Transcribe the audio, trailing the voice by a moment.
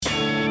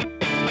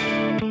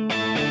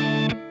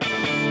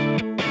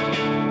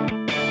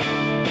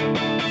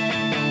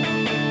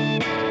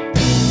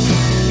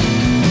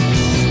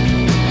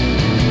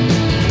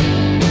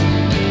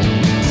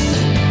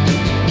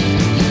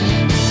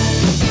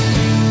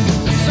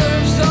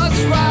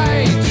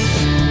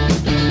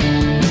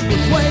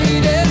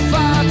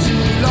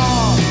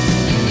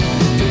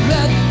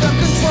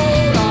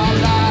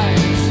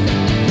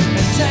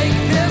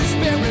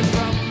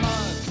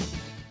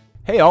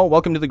all,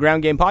 welcome to the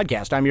Ground Game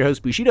Podcast. I'm your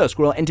host, Bushido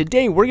Squirrel, and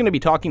today we're going to be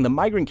talking the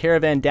migrant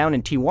caravan down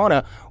in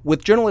Tijuana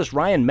with journalist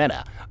Ryan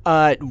Mena.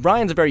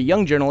 Ryan's a very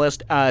young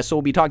journalist, so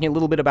we'll be talking a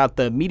little bit about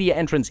the media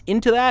entrance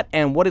into that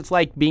and what it's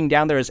like being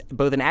down there as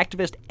both an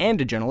activist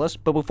and a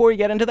journalist. But before we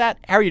get into that,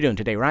 how are you doing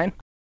today, Ryan?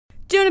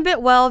 Doing a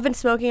bit well. I've been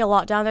smoking a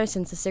lot down there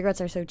since the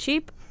cigarettes are so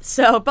cheap,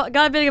 so got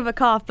a bit of a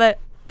cough, but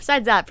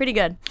besides that, pretty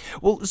good.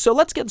 Well, so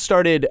let's get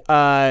started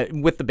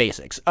with the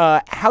basics.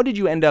 How did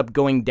you end up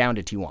going down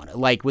to Tijuana?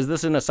 Like, was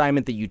this an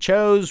assignment that you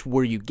chose?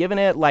 Were you given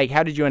it? Like,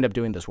 how did you end up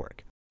doing this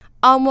work?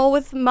 Well,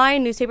 with my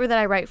newspaper that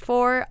I write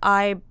for,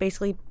 I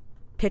basically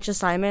pitch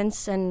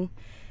assignments, and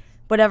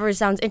whatever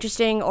sounds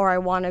interesting or I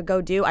want to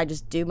go do, I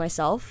just do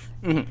myself.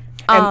 Mm-hmm.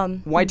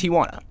 And why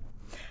Tijuana?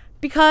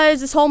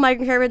 Because this whole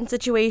migrant caravan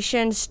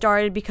situation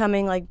started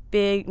becoming, like,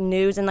 big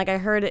news, and, like, I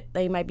heard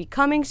they might be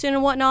coming soon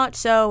and whatnot,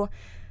 so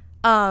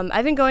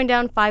I've been going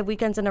down 5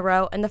 weekends in a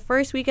row, and the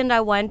first weekend I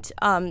went,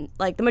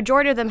 like, the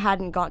majority of them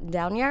hadn't gotten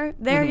down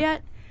there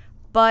yet,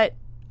 but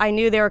I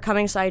knew they were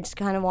coming, so I just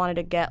kind of wanted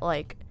to get,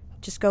 like,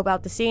 just go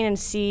about the scene and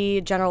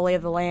see general lay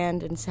of the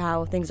land and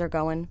how things are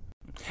going.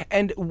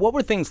 And what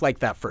were things like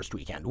that first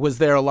weekend? Was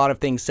there a lot of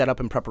things set up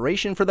in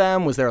preparation for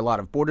them? Was there a lot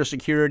of border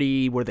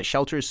security? Were the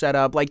shelters set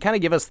up? Like, kind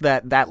of give us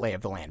that lay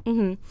of the land.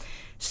 Mm-hmm.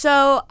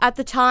 So at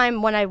the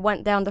time when I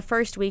went down the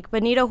first week,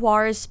 Benito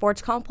Juarez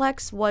Sports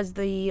Complex was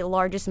the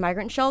largest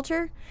migrant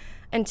shelter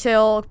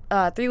until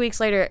 3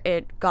 weeks later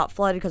it got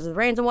flooded because of the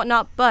rains and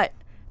whatnot. But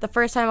the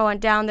first time I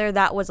went down there,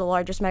 that was the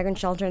largest migrant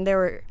shelter,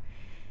 and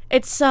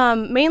it's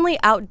mainly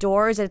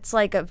outdoors. It's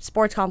like a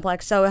sports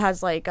complex, so it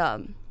has like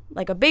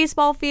a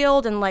baseball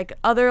field and like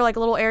other like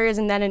little areas,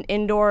 and then an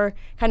indoor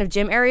kind of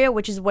gym area,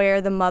 which is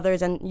where the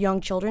mothers and young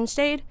children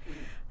stayed.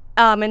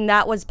 And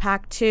that was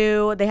packed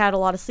too. They had a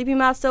lot of sleeping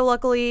mats though,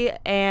 luckily,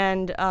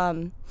 and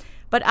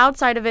but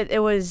outside of it, it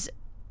was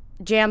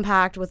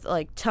jam-packed with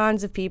like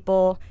tons of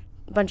people,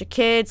 a bunch of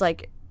kids,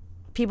 like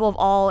people of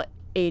all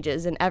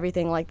ages and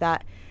everything like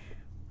that.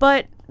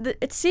 But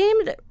it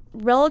seemed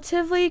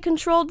relatively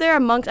controlled there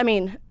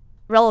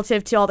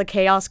relative to all the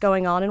chaos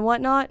going on and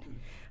whatnot.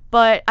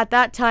 But at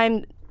that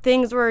time,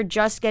 things were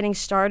just getting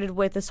started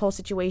with this whole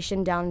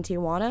situation down in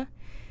Tijuana.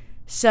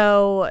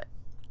 So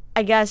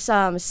I guess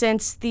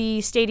since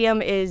the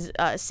stadium is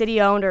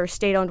city-owned or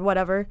state-owned,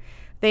 whatever,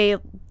 they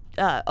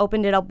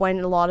opened it up when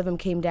a lot of them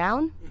came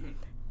down. Mm-hmm.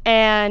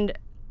 And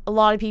a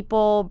lot of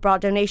people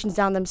brought donations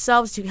down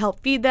themselves to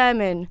help feed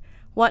them and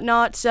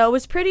whatnot. So it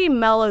was pretty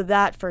mellow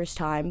that first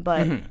time,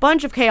 but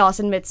bunch of chaos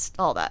amidst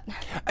all that.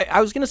 I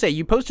was going to say,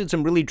 you posted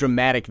some really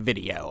dramatic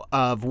video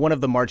of one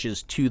of the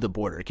marches to the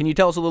border. Can you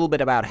tell us a little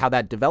bit about how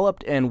that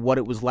developed and what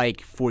it was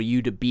like for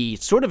you to be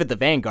sort of at the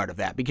vanguard of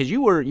that? Because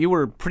you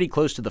were pretty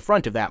close to the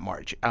front of that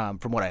march,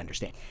 from what I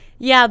understand.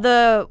 Yeah,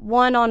 the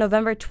one on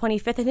November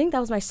 25th, I think that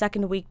was my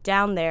second week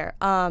down there.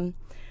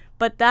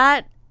 But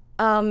that,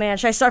 oh man,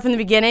 should I start from the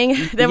beginning?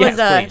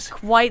 Yes, please.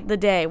 Quite the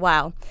day.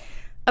 Wow.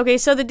 Okay,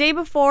 so the day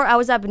before, I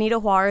was at Benito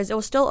Juarez. It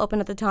was still open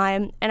at the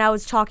time, and I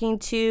was talking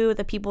to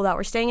the people that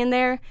were staying in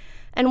there,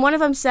 and one of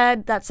them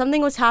said that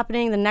something was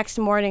happening the next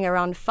morning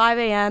around 5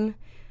 a.m.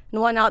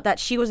 and whatnot, that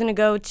she was going to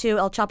go to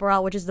El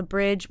Chaparral, which is the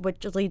bridge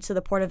which leads to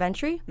the port of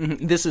entry.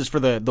 Mm-hmm. This is for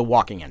the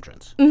walking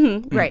entrance.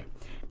 Mm-hmm, right.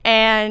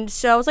 And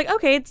so I was like,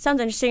 okay, it sounds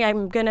interesting.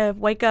 I'm going to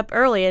wake up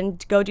early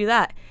and go do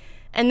that.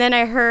 And then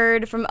I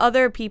heard from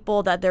other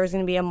people that there was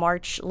going to be a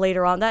march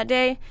later on that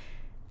day.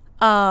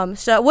 So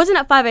it wasn't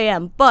at 5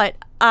 a.m., but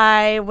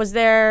I was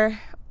there,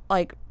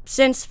 like,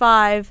 since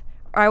 5,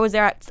 or I was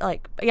there at, I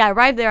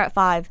arrived there at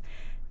 5,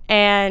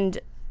 and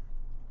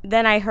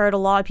then I heard a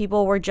lot of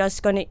people were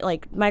just going to,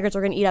 migrants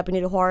were going to eat up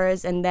Benito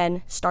Juarez and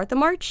then start the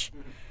march.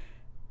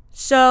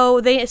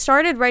 So they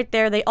started right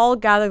there. They all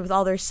gathered with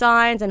all their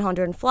signs and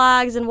Honduran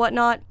flags and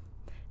whatnot,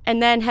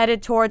 and then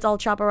headed towards El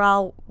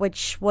Chaparral,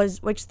 which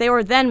they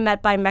were then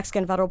met by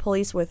Mexican federal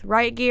police with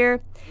riot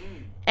gear.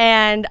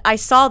 And I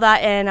saw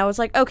that, and I was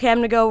like, okay, I'm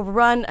going to go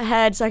run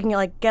ahead so I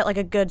can, get,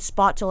 a good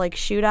spot to,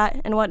 shoot at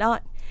and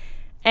whatnot.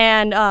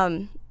 And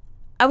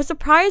I was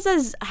surprised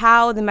as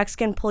how the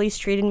Mexican police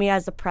treated me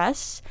as the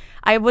press.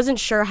 I wasn't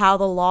sure how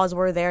the laws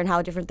were there and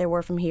how different they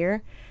were from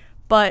here.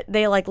 But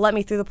they, let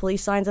me through the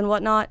police signs and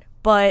whatnot.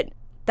 But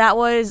that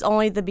was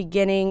only the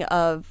beginning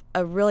of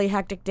a really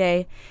hectic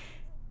day.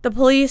 The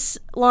police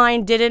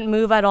line didn't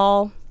move at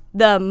all.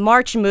 The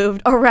march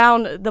moved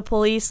around the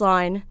police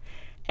line.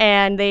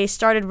 And they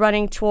started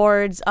running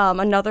towards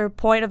another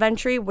point of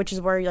entry, which is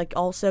where,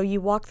 also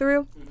you walk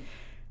through.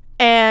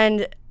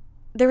 And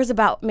there was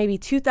about maybe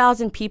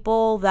 2,000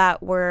 people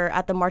that were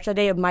at the march that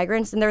day of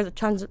migrants, and there was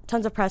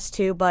tons of press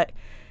too. But,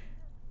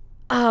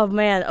 oh,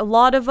 man, a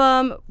lot of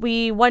them,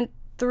 we ran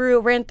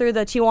through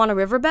the Tijuana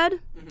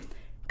riverbed.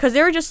 Because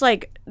they were just,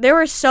 there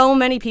were so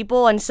many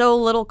people and so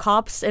little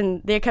cops,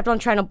 and they kept on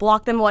trying to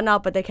block them and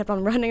whatnot, but they kept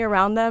on running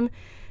around them.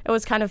 It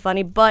was kind of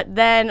funny. But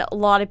then a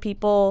lot of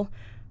people,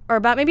 or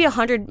about maybe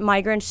 100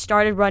 migrants,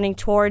 started running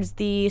towards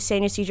the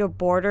San Ysidro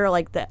border,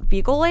 the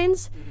vehicle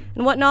lanes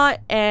and whatnot.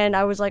 And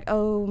I was like,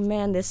 oh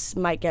man, this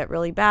might get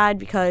really bad,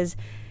 because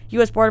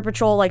U.S. Border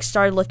Patrol like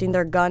started lifting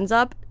their guns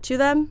up to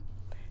them,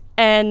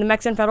 and the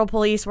Mexican Federal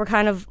Police were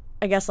kind of,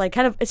 I guess, like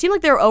it seemed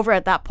like they were over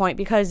at that point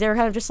because they were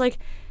kind of just like,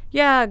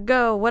 yeah,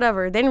 go,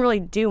 whatever. They didn't really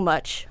do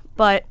much,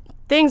 but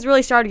things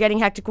really started getting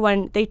hectic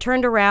when they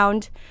turned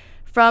around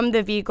from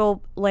the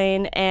vehicle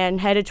lane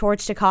and headed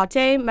towards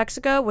Tecate,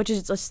 Mexico, which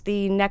is just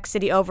the next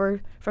city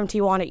over from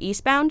Tijuana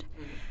eastbound.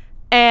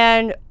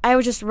 And I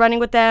was just running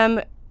with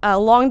them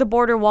along the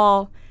border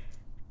wall,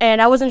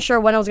 and I wasn't sure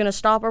when I was going to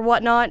stop or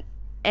whatnot.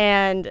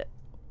 And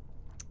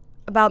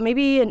about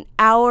maybe an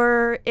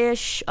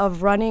hour-ish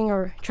of running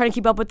or trying to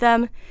keep up with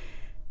them,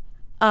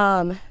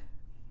 I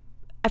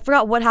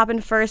forgot what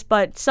happened first,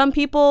 but some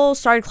people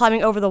started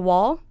climbing over the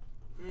wall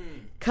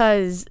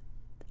because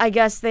I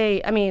guess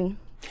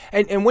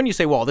And when you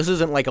say wall, this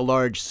isn't like a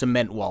large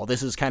cement wall.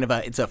 This is kind of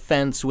it's a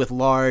fence with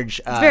large...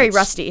 it's very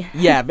rusty.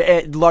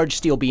 Yeah, large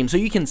steel beams, so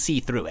you can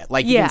see through it.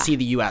 Like, you Yeah. can see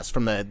the U.S.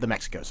 from the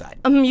Mexico side.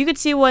 You could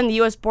see when the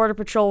U.S. Border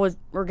Patrol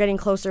were getting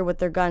closer with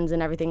their guns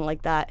and everything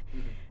like that.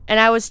 And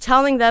I was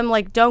telling them,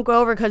 like, don't go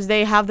over because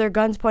they have their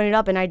guns pointed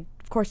up, and I,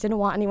 of course, didn't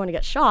want anyone to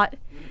get shot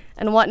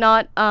and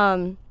whatnot.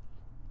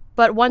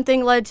 But one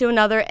thing led to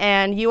another,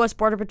 and U.S.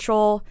 Border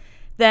Patrol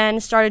then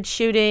started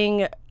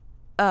shooting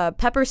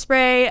pepper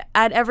spray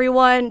at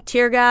everyone,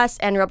 tear gas,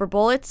 and rubber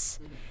bullets.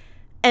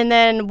 And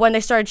then when they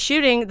started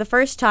shooting the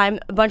first time,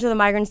 a bunch of the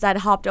migrants that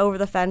hopped over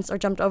the fence or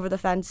jumped over the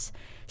fence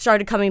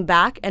started coming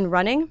back and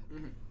running.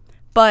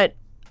 But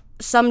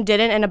some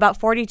didn't, and about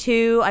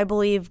 42, I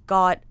believe,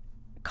 got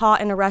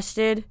caught and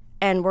arrested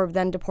and were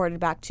then deported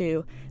back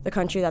to the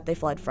country that they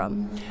fled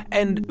from.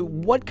 And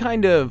what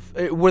kind of...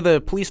 were the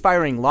police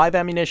firing live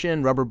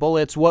ammunition, rubber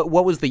bullets?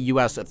 What was the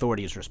U.S.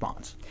 authorities'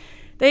 response?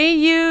 They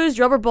used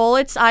rubber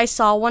bullets. I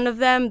saw one of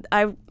them.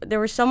 There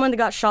was someone that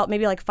got shot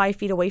maybe like 5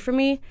 feet away from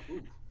me.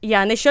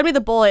 Yeah, and they showed me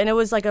the bullet, and it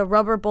was like a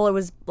rubber bullet. It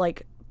was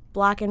like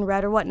black and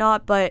red or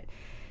whatnot. But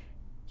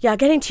yeah,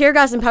 getting tear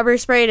gas and pepper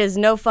sprayed is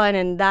no fun.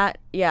 And that,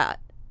 yeah,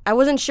 I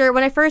wasn't sure.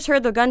 When I first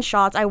heard the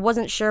gunshots, I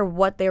wasn't sure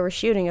what they were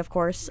shooting, of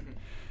course.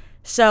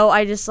 So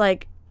I just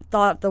like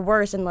thought the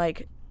worst and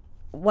like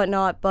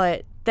whatnot.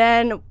 But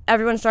then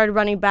everyone started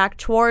running back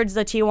towards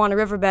the Tijuana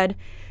riverbed,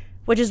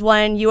 which is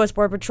when U.S.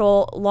 Border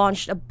Patrol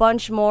launched a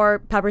bunch more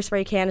pepper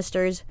spray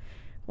canisters,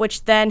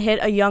 which then hit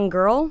a young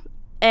girl.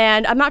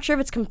 And I'm not sure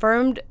if it's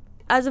confirmed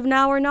as of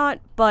now or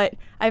not, but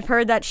I've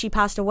heard that she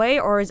passed away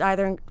or is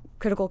either in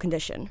critical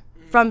condition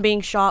from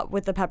being shot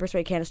with the pepper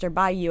spray canister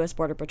by U.S.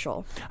 Border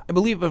Patrol. I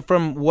believe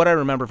from what I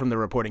remember from the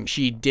reporting,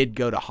 she did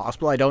go to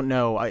hospital. I don't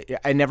know.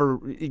 I never...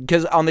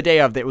 because on the day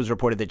of, it was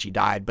reported that she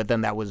died, but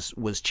then that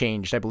was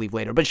changed, I believe,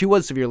 later. But she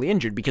was severely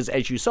injured because,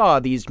 as you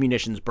saw, these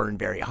munitions burn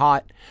very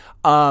hot.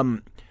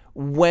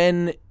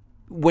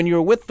 When you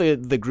were with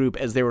the group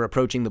as they were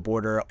approaching the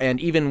border, and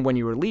even when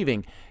you were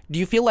leaving, do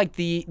you feel like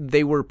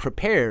they were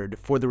prepared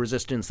for the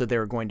resistance that they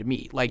were going to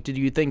meet? Like, did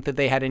you think that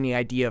they had any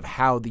idea of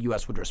how the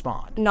U.S. would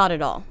respond? Not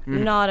at all.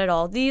 Not at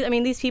all.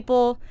 These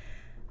people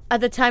at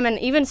the time, and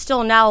even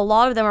still now, a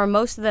lot of them, or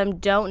most of them,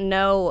 don't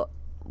know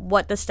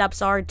what the steps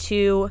are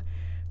to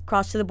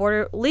cross to the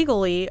border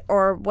legally,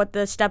 or what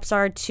the steps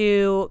are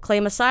to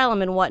claim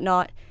asylum and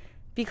whatnot.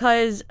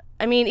 Because,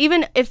 I mean,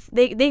 even if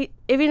they make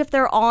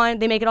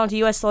it onto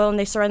U.S. soil and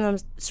they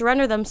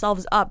surrender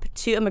themselves up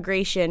to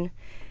immigration,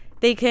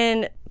 they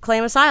can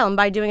claim asylum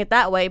by doing it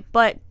that way.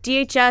 But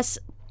DHS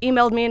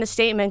emailed me in a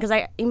statement, because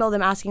I emailed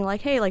them asking,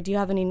 like, hey, like, do you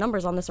have any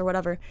numbers on this or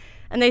whatever?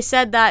 And they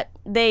said that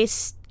they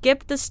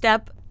skipped the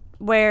step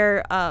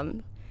where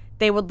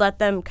they would let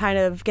them kind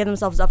of get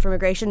themselves up for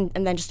immigration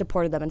and then just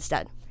deported them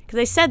instead. Because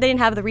they said they didn't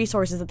have the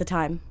resources at the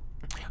time.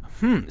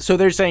 So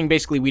they're saying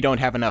basically we don't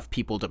have enough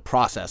people to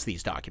process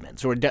these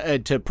documents, or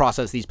to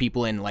process these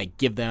people and like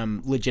give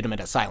them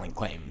legitimate asylum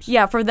claims.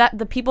 Yeah, for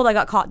the people that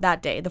got caught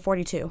that day, the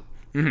 42.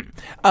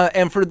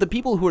 And for the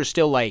people who are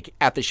still like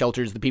at the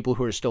shelters, the people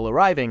who are still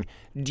arriving,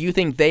 do you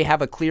think they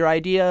have a clear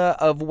idea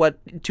of what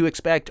to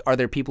expect? Are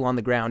there people on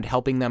the ground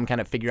helping them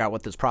kind of figure out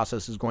what this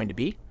process is going to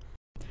be?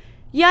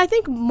 Yeah, I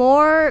think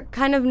more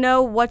kind of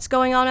know what's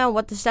going on and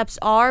what the steps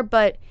are,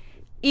 but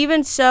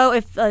even so,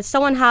 if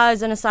someone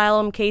has an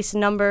asylum case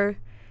number,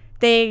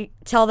 they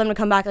tell them to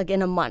come back like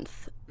in a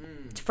month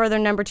for their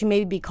number to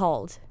maybe be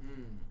called.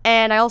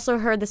 And I also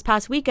heard this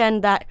past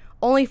weekend that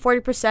only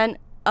 40%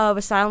 of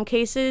asylum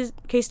case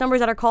numbers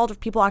that are called,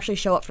 people actually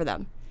show up for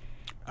them.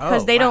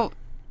 Because they don't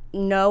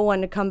know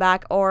when to come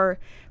back. Or,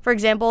 for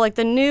example, like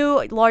the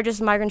new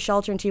largest migrant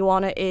shelter in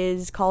Tijuana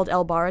is called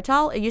El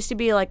Baratal. It used to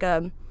be like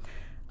a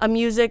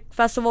music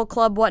festival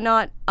club,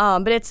 whatnot,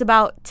 but it's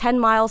about 10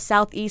 miles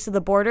southeast of the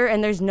border,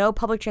 and there's no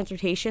public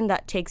transportation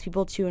that takes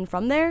people to and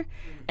from there.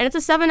 And it's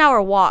a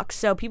 7-hour walk,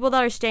 so people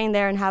that are staying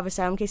there and have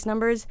asylum case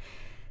numbers,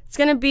 it's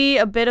going to be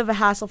a bit of a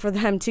hassle for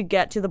them to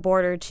get to the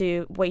border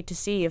to wait to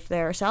see if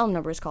their asylum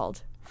number is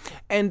called.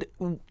 And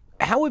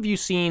how have you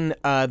seen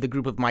the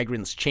group of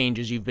migrants change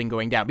as you've been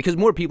going down? Because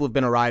more people have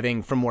been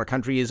arriving from more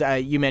countries.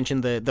 You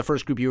mentioned the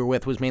first group you were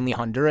with was mainly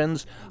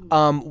Hondurans.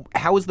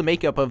 How is the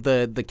makeup of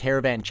the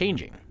caravan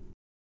changing?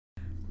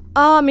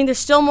 I mean, there's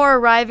still more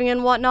arriving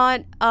and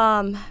whatnot,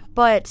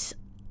 but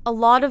a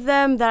lot of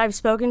them that I've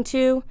spoken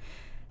to,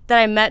 that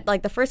I met,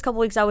 like the first couple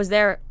weeks I was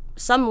there,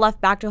 some left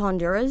back to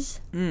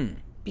Honduras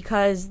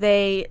because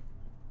they,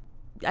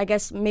 I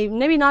guess,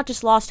 maybe not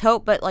just lost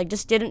hope, but like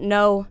just didn't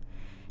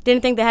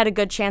think they had a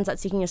good chance at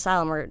seeking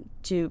asylum or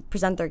to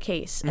present their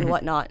case and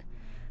whatnot.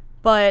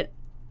 But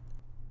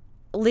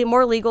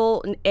more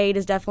legal aid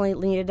is definitely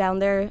needed down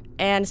there,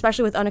 and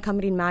especially with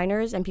unaccompanied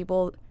minors and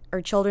people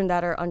or children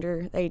that are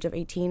under the age of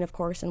 18, of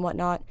course, and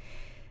whatnot.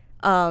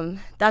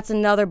 That's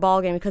another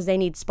ballgame because they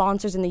need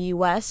sponsors in the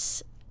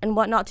U.S. and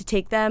whatnot to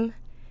take them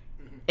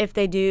if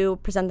they do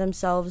present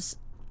themselves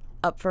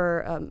up for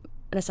an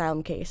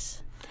asylum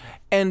case.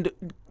 And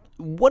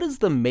what does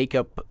the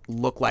makeup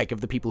look like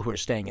of the people who are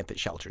staying at the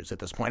shelters at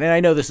this point? And I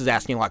know this is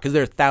asking a lot because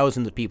there are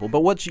thousands of people,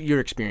 but what's your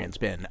experience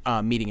been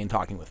meeting and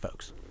talking with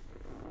folks?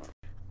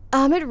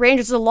 It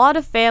ranges. A lot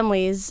of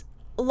families,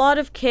 a lot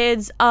of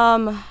kids,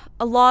 a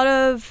lot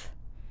of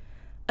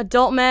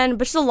adult men,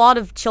 but just a lot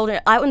of children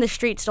out in the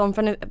street still in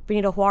front of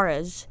Benito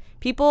Juarez.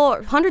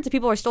 Hundreds of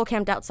people are still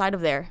camped outside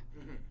of there.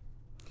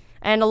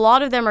 And a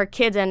lot of them are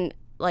kids, and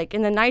like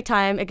in the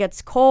nighttime it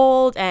gets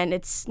cold and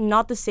it's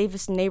not the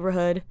safest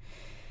neighborhood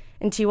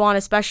in Tijuana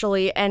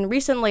especially. And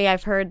recently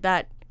I've heard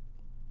that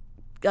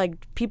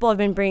like people have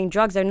been bringing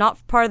drugs. They're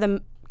not part of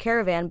the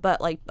caravan,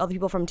 but like other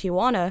people from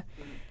Tijuana,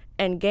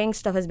 and gang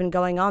stuff has been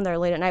going on there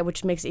late at night,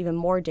 which makes it even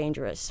more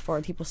dangerous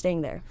for people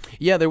staying there.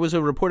 Yeah, there was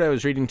a report I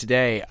was reading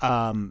today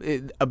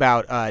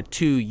about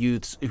 2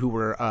 youths who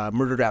were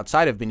murdered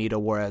outside of Benito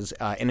Juarez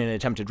in an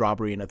attempted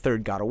robbery, and a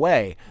third got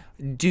away.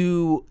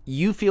 Do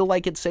you feel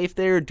like it's safe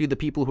there? Do the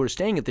people who are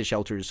staying at the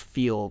shelters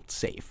feel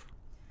safe?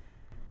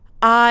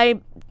 I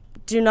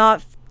do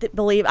not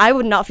believe I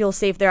would not feel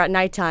safe there at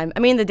nighttime. I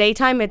mean, in the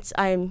daytime,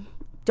 I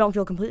don't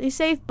feel completely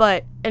safe,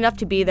 but enough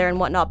to be there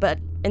and whatnot. But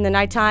in the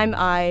nighttime,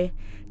 I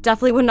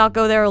definitely would not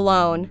go there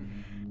alone,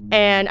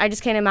 and I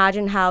just can't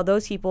imagine how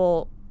those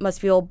people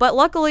must feel. But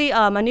luckily,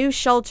 a new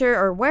shelter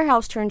or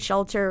warehouse turned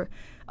shelter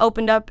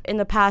opened up in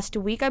the past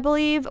week, I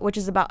believe, which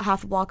is about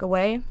half a block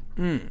away.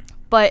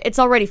 But it's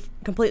already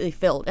completely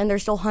filled, and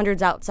there's still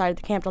hundreds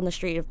outside camped on the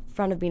street in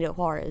front of Benito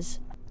Juarez.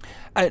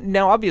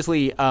 Now,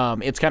 obviously,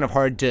 it's kind of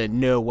hard to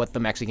know what the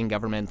Mexican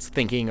government's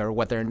thinking or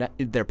what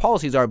their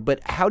policies are, but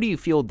how do you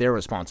feel their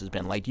response has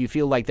been? Like, do you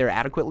feel like they're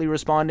adequately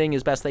responding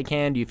as best they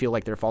can? Do you feel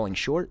like they're falling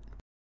short?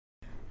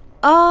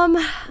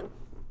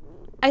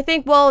 I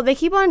think, well, they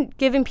keep on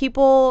giving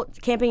people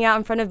camping out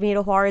in front of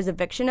Benito Juarez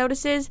eviction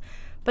notices,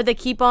 but they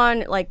keep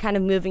on, like, kind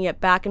of moving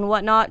it back and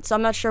whatnot, so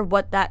I'm not sure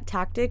what that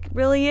tactic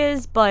really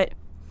is, but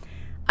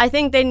I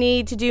think they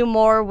need to do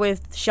more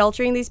with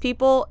sheltering these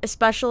people,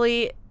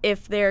 especially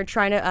if they're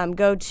trying to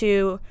go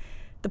to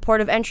the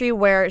port of entry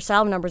where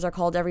asylum numbers are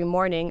called every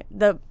morning.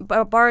 The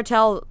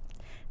Baratel,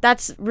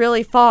 that's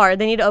really far.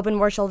 They need to open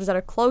more shelters that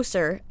are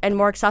closer and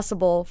more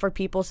accessible for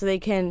people so they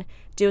can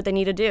do what they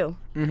need to do.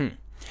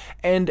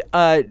 And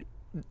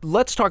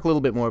let's talk a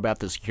little bit more about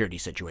the security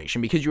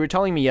situation, because you were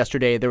telling me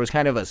yesterday there was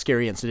kind of a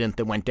scary incident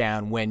that went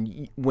down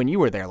when you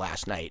were there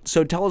last night.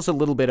 So tell us a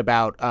little bit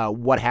about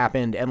what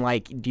happened, and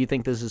like, do you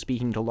think this is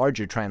speaking to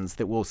larger trends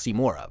that we'll see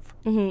more of?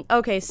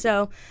 Okay,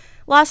 so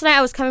last night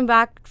I was coming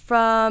back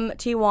from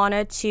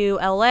Tijuana to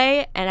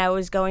LA, and I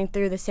was going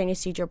through the San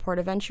Ysidro port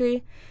of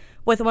entry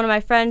with one of my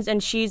friends,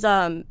 and she's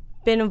been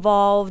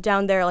involved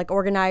down there, like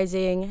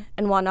organizing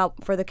and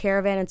whatnot for the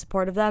caravan in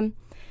support of them.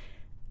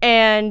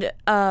 And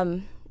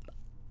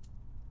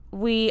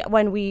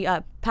when we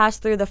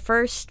passed through the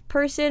first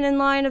person in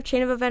line of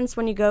chain of events,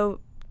 when you go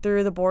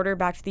through the border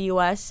back to the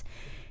U.S.,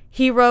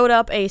 he wrote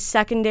up a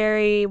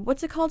secondary,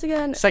 what's it called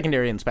again?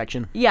 Secondary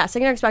inspection. Yeah,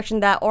 secondary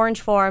inspection, that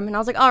orange form. And I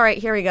was like, all right,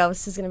 here we go.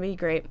 This is going to be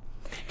great.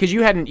 Because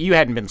you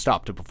hadn't been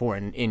stopped before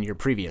in your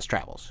previous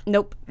travels.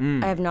 Nope,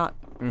 I have not.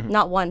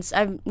 Not once.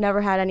 I've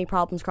never had any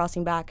problems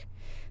crossing back.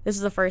 This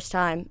is the first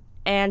time.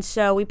 And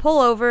so we pull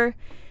over.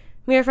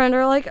 Me and my friend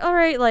are like, all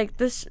right, like,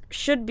 this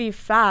should be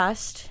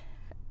fast,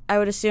 I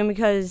would assume,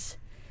 because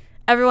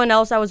everyone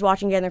else I was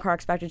watching get in their car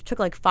expected it took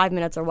like 5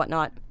 minutes or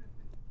whatnot.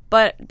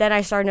 But then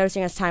I started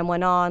noticing as time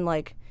went on,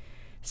 like,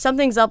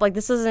 something's up. Like,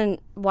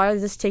 why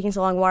is this taking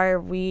so long? Why are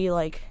we,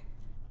 like,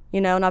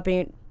 not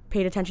being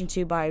paid attention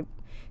to by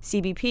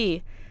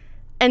CBP?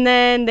 And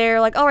then they're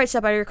like, all right,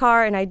 step out of your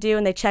car. And I do.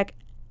 And they check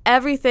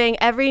everything,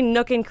 every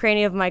nook and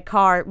cranny of my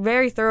car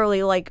very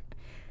thoroughly. Like,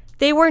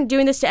 they weren't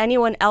doing this to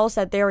anyone else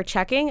that they were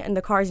checking in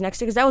the cars next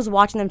to, because I was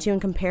watching them too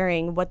and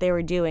comparing what they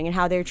were doing and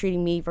how they were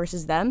treating me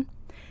versus them.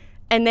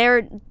 And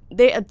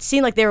it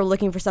seemed like they were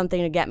looking for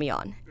something to get me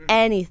on.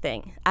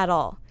 Anything at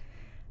all.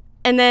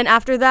 And then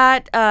after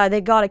that, they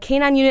got a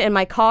canine unit in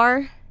my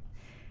car.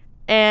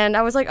 And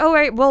I was like, oh,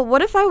 right, well,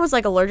 what if I was,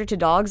 like, allergic to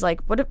dogs?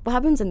 Like, what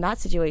happens in that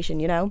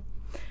situation,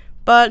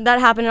 But that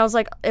happened, and I was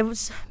like, it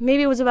was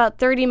about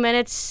 30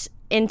 minutes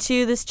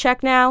into this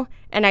check now,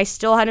 and I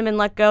still hadn't been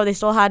let go. They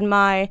still had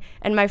my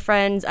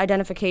friend's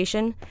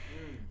identification.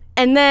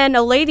 And then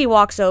a lady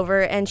walks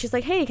over, and she's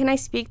like, hey, can I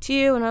speak to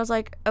you? And I was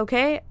like,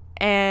 okay.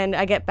 And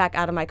I get back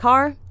out of my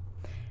car,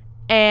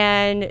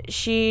 and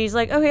she's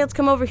like, okay, let's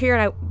come over here.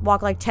 And I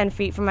walk like 10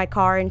 feet from my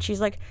car, and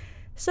she's like,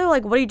 so,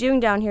 like, what are you doing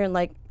down here? And,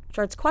 like,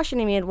 starts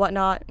questioning me and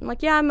whatnot. I'm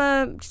like, yeah,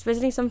 I'm just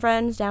visiting some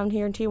friends down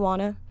here in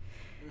Tijuana.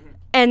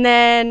 And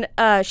then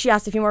she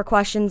asked a few more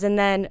questions, and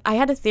then I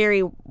had a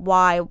theory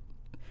why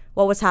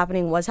what was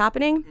happening.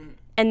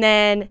 And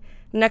then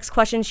the next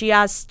question she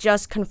asked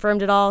just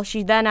confirmed it all.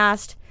 She then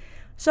asked,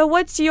 so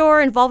what's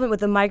your involvement with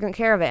the migrant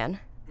caravan?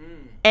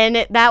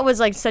 And that was,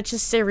 like, such a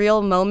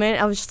surreal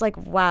moment. I was just like,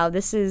 wow,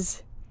 this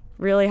is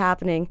really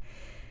happening.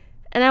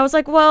 And I was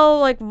like, well,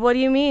 like, what do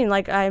you mean?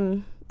 Like,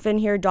 I'm been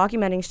here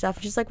documenting stuff.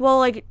 And she's like, well,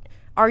 like,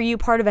 are you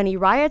part of any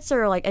riots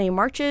or, like, any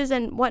marches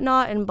and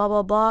whatnot and blah,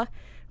 blah, blah.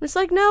 It's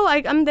like, no,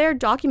 I'm there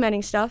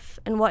documenting stuff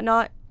and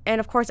whatnot. And,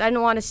 of course, I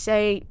didn't want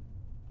to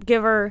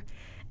give her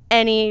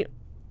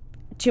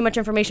too much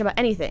information about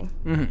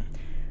anything.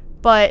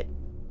 But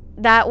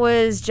that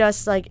was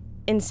just, like,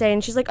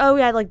 insane. She's like, oh,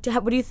 yeah, like,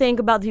 what do you think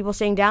about the people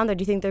staying down there?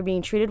 Do you think they're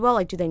being treated well?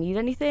 Like, do they need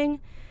anything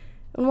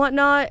and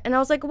whatnot? And I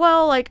was like,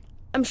 well, like,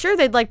 I'm sure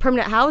they'd like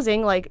permanent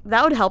housing. Like,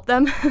 that would help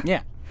them.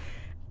 Yeah.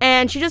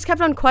 And she just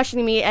kept on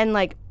questioning me. And,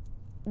 like,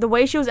 the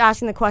way she was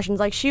asking the questions,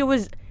 like, she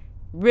was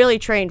really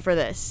trained for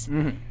this.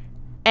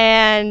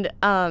 And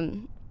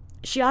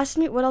she asked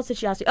me, what else did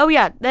she ask me? Oh,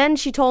 yeah. Then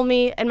she told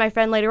me and my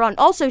friend later on.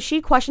 Also,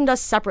 she questioned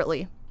us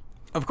separately.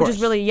 Of course. Which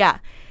is really, yeah.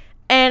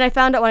 And I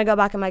found out when I got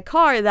back in my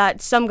car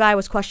that some guy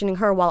was questioning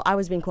her while I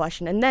was being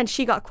questioned. And then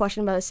she got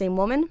questioned by the same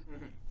woman.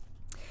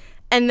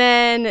 And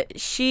then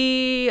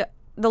the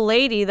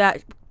lady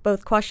that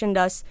both questioned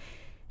us,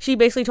 she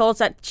basically told us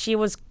that she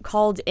was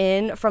called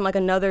in from, like,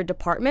 another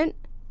department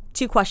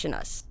to question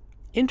us.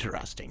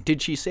 Interesting.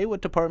 Did she say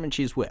what department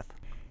she's with?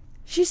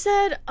 She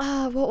said,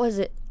 what was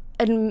it?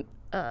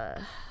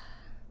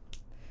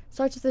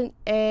 Starts with an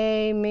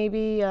A,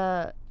 maybe,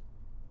 not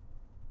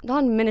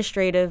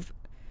administrative.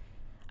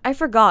 I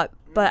forgot,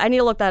 but I need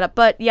to look that up.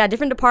 But, yeah,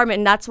 different department,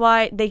 and that's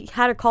why they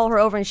had to call her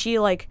over, and she,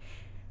 like,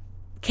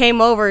 came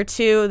over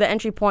to the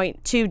entry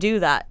point to do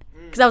that.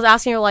 Because I was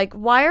asking her, like,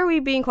 why are we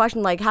being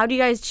questioned? Like, how do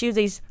you guys choose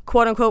these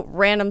quote-unquote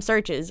random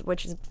searches,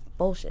 which is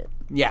bullshit.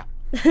 Yeah.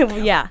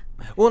 Yeah.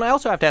 Well, and I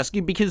also have to ask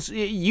you, because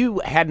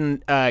you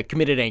hadn't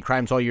committed any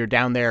crimes while you were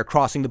down there,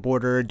 crossing the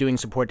border, doing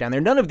support down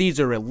there. None of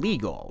these are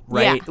illegal,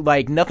 right? Yeah.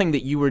 Like, nothing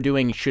that you were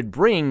doing should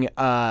bring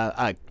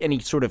any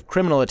sort of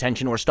criminal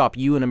attention or stop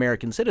you, an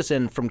American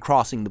citizen, from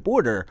crossing the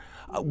border.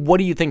 What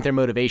do you think their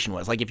motivation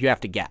was? Like, if you have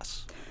to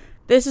guess.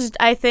 This is,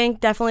 I think,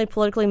 definitely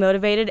politically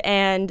motivated,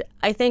 and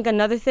I think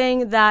another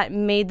thing that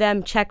made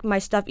them check my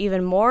stuff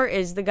even more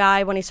is the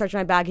guy, when he searched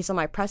my bag, he saw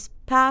my press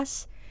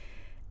pass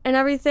and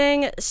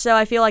everything. So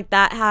I feel like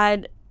that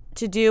had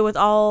to do with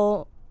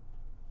all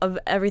of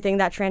everything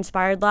that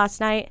transpired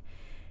last night.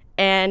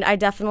 And I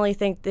definitely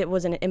think it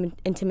was an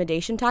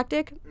intimidation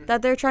tactic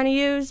that they're trying to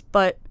use.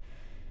 But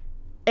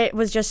it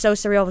was just so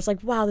surreal. It was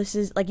like, wow, this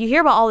is, like, you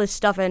hear about all this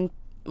stuff and,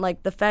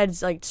 like, the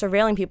feds, like,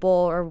 surveilling people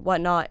or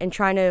whatnot and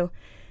trying to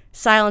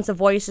silence the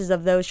voices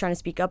of those trying to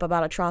speak up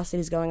about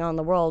atrocities going on in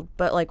the world.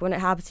 But, like, when it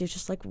happens, it's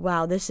just like,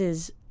 wow, this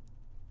is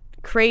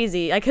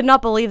crazy. I could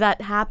not believe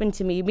that happened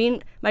to me. Me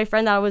and my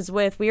friend that I was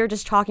with, we were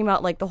just talking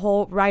about, like, the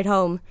whole ride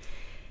home.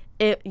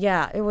 It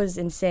was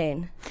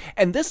insane.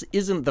 And this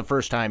isn't the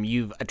first time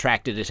you've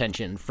attracted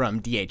attention from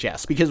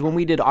DHS, because when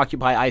we did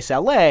Occupy ICE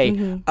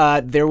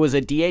LA, there was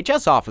a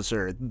DHS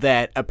officer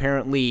that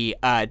apparently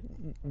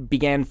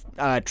began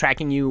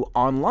tracking you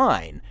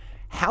online.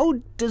 How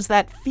does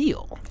that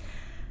feel?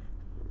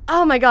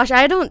 Oh my gosh,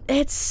 I don't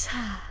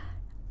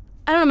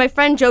know, my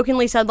friend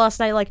jokingly said last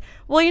night, like,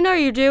 well, you know,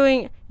 you're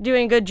doing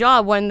a good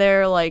job when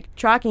they're, like,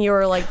 tracking you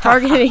or, like,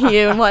 targeting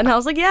you and whatnot. I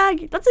was like, yeah,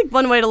 that's, like,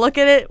 one way to look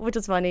at it, which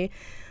is funny.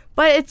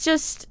 But it's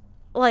just,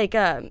 like,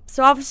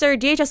 so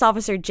DHS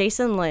officer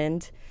Jason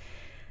Lind,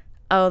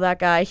 oh, that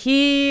guy,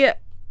 he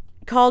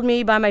called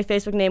me by my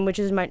Facebook name, which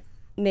is my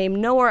name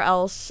nowhere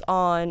else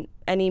on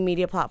any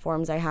media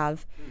platforms I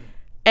have.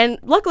 And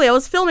luckily, I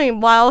was filming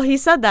while he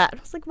said that. I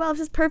was like, wow,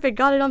 this is perfect.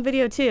 Got it on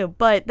video, too.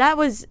 But it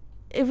was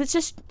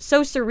just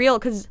so surreal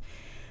because,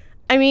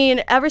 I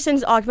mean, ever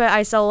since Occupy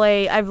ICE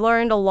LA, I've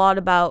learned a lot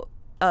about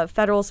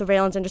federal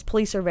surveillance and just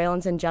police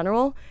surveillance in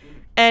general.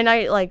 And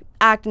I, like,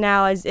 act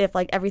now as if,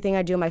 like, everything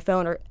I do on my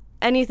phone or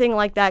anything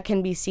like that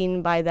can be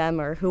seen by them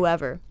or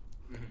whoever.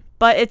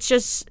 But it's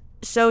just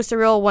so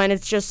surreal when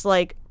it's just,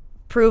 like,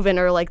 proven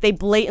or, like, they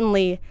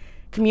blatantly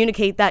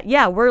communicate that,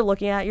 yeah, we're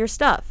looking at your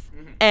stuff.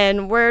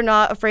 And we're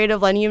not afraid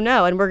of letting you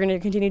know, and we're going to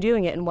continue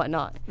doing it and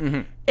whatnot.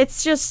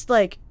 It's just,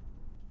 like,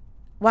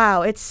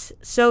 wow, it's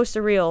so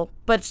surreal,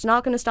 but it's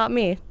not going to stop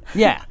me.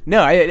 Yeah,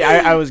 no,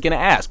 I was going to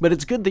ask, but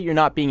it's good that you're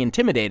not being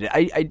intimidated.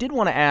 I did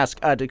want to ask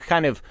to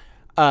kind of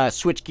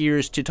switch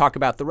gears to talk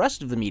about the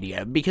rest of the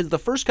media, because the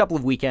first couple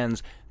of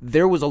weekends,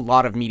 there was a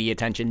lot of media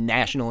attention,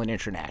 national and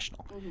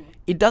international.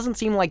 It doesn't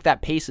seem like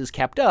that pace is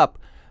kept up.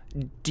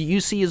 Do you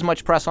see as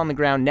much press on the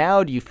ground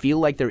now? Do you feel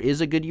like there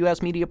is a good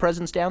U.S. media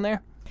presence down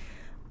there?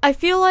 I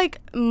feel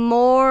like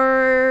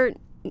more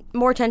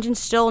attention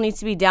still needs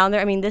to be down there.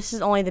 I mean, this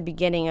is only the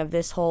beginning of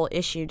this whole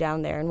issue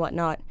down there and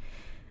whatnot.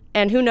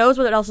 And who knows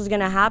what else is going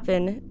to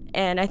happen.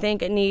 And I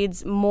think it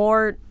needs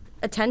more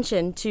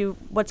attention to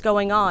what's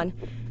going on.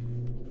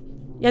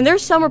 And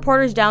there's some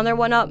reporters down there,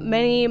 whatnot,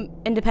 many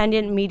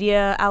independent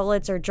media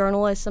outlets or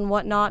journalists and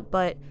whatnot,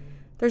 but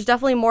there's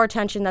definitely more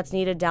attention that's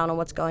needed down on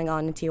what's going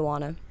on in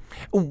Tijuana.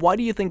 Why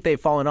do you think they've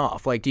fallen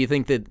off? Like, do you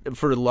think that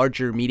for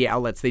larger media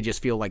outlets, they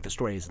just feel like the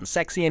story isn't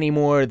sexy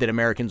anymore, that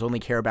Americans only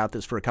care about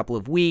this for a couple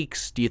of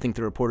weeks? Do you think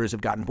the reporters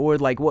have gotten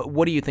bored? Like,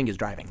 what do you think is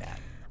driving that?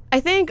 I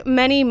think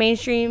many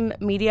mainstream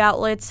media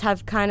outlets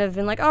have kind of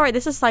been like, all right,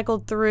 this is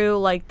cycled through,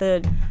 like,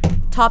 the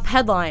top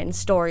headline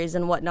stories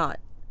and whatnot.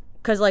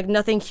 Because, like,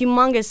 nothing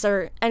humongous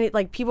or any,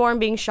 like, people aren't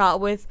being shot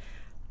with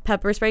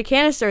pepper spray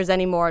canisters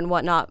anymore and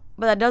whatnot.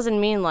 But that doesn't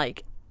mean,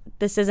 like,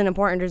 this isn't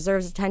important,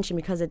 deserves attention,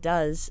 because it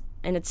does.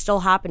 And it's still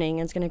happening,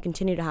 and it's going to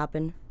continue to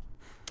happen.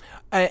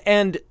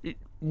 And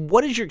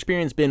what has your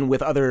experience been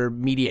with other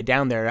media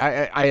down there?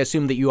 I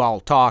assume that you all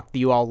talk, that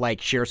you all,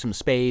 like, share some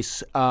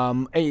space.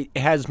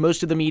 Has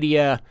most of the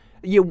media,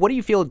 what do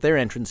you feel that their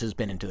entrance has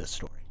been into this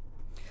story?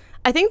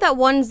 I think that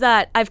ones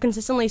that I've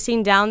consistently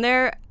seen down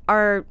there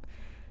are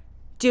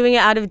doing it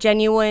out of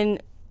genuine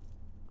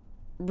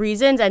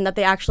reasons and that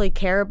they actually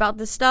care about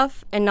this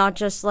stuff, and not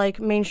just like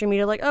mainstream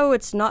media like, oh,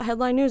 it's not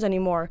headline news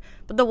anymore.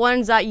 But the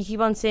ones that you keep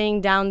on seeing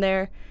down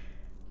there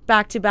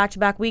back to back to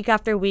back, week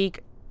after week,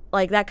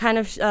 like that kind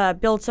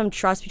of builds some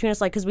trust between us,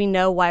 like, because we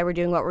know why we're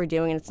doing what we're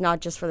doing, and it's not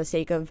just for the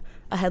sake of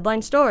a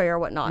headline story or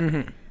whatnot.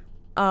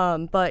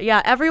 Mm-hmm. But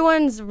yeah,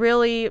 everyone's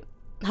really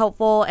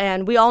helpful,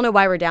 and we all know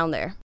why we're down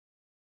there.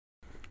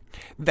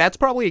 That's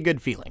probably a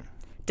good feeling.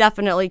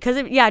 Definitely, because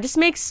it just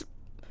makes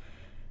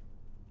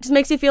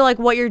you feel like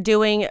what you're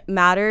doing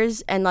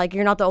matters, and like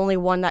you're not the only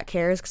one that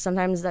cares, because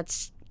sometimes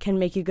that can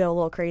make you go a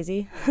little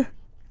crazy.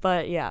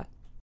 But yeah.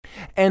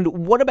 And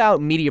what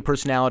about media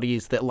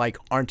personalities that, like,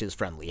 aren't as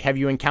friendly? Have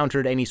you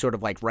encountered any sort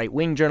of, like,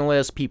 right-wing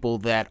journalists, people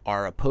that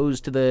are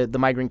opposed to the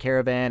migrant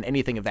caravan,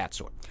 anything of that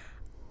sort?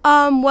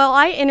 Well,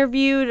 I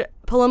interviewed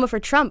Paloma for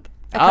Trump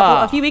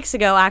a few weeks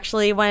ago,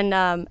 actually, when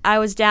I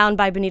was down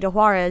by Benito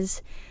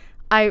Juarez.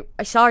 I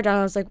saw her down,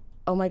 and I was like,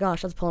 oh my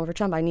gosh, that's Paloma for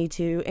Trump. I need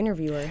to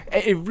interview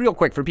her. Real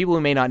quick, for people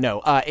who may not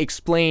know,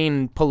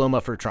 explain Paloma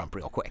for Trump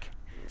real quick.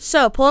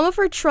 So, Paloma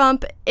for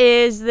Trump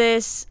is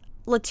this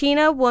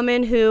Latina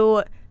woman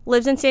who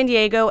lives in San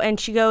Diego, and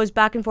she goes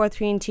back and forth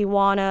between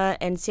Tijuana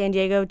and San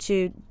Diego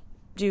to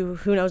do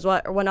who knows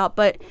what or whatnot.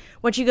 But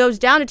when she goes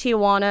down to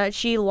Tijuana,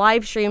 she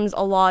live streams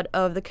a lot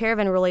of the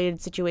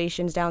caravan-related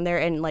situations down there,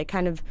 and like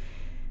kind of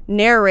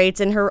narrates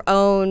in her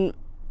own,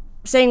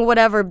 saying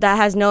whatever that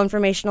has no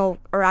informational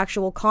or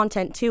actual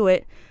content to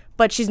it.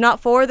 But she's not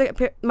for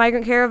the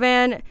migrant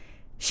caravan.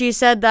 She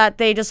said that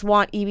they just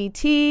want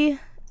EBT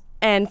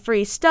and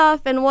free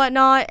stuff and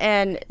whatnot,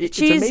 and it's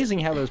amazing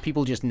how those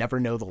people just never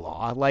know the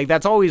law. Like,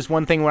 that's always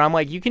one thing where I'm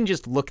like, you can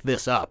just look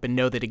this up and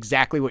know that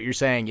exactly what you're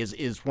saying is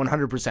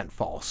 100%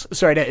 false.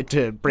 Sorry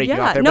to break you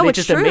off there, but it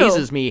just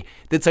amazes me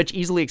that such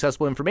easily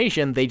accessible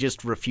information they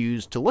just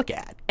refuse to look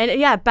at. And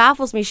yeah, it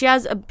baffles me. She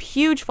has a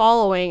huge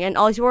following, and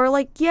all these people are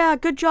like, yeah,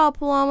 good job,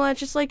 Paloma. It's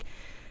just like,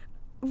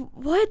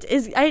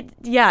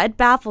 it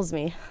baffles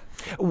me.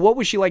 What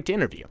was she like to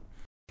interview?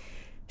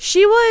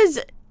 She was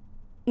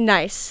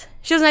nice.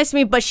 She was nice to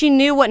me, but she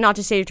knew what not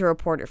to say to a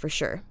reporter for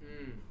sure.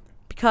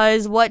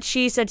 Because what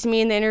she said to me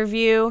in the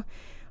interview was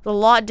a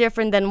lot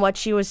different than what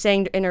she was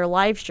saying in her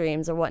live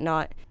streams or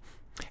whatnot.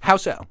 How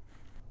so?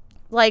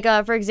 Like,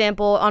 for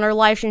example, on her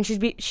live stream,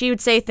 she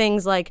would say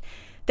things like,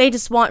 they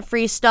just want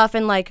free stuff,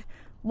 and like,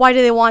 why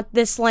do they want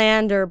this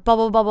land, or blah,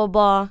 blah, blah, blah,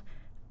 blah.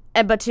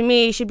 But to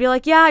me, she'd be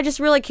like, yeah, I just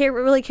really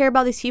care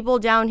about these people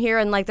down here,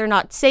 and like, they're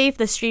not safe.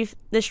 The street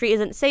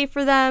isn't safe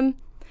for them.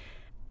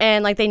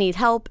 And like, they need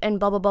help, and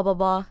blah, blah, blah, blah,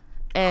 blah.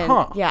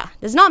 And yeah,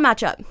 does not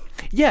match up.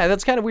 Yeah,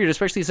 that's kind of weird,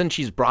 especially since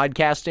she's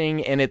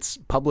broadcasting and it's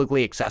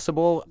publicly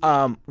accessible.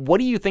 What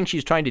do you think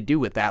she's trying to do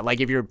with that? Like,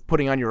 if you're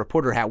putting on your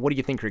reporter hat, what do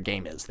you think her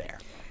game is there?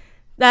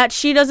 That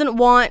she doesn't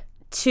want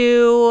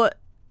to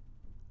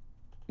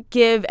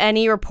give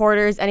any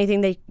reporters anything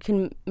they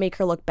can make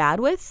her look bad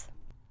with.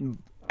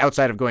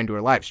 Outside of going to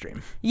her live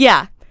stream.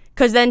 Yeah,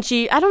 because then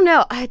I don't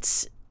know. I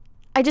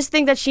just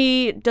think that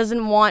she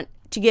doesn't want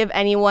to give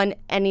anyone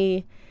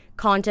any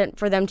content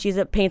for them to use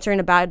it, paints her in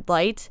a bad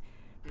light,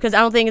 because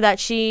I don't think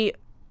that she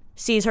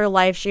sees her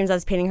live streams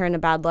as painting her in a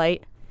bad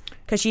light,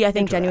 because I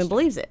think genuinely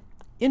believes it.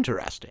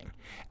 Interesting.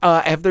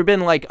 Have there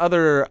been like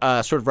other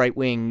sort of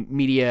right-wing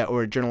media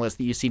or journalists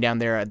that you see down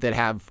there that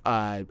have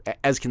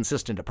as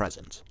consistent a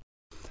presence?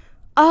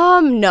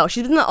 No,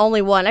 she's been the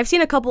only one. I've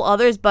seen a couple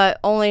others, but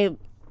only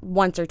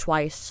once or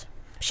twice.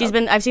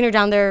 I've seen her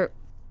down there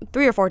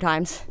 3 or 4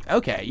 times.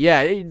 Okay,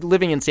 yeah,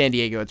 living in San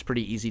Diego, it's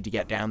pretty easy to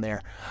get down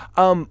there.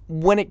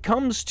 When it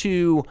comes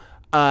to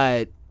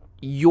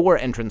your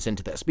entrance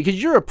into this,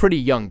 because you're a pretty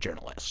young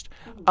journalist,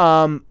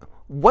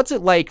 what's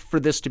it like for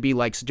this to be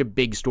like such a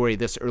big story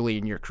this early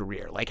in your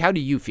career? Like, how do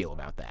you feel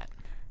about that?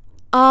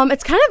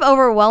 It's kind of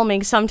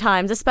overwhelming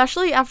sometimes,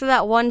 especially after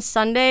that one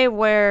Sunday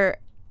where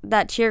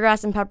that tear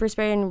gas and pepper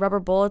spray and rubber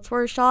bullets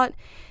were shot.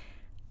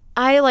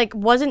 I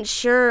wasn't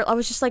sure. I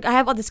was just like, I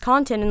have all this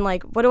content, and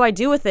like, what do I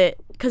do with it?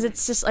 Because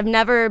it's just, I've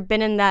never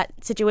been in that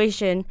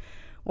situation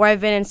where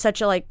I've been in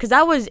such a, like, because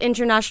that was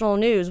international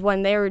news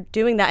when they were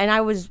doing that, and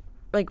I was,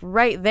 like,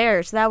 right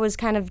there. So that was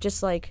kind of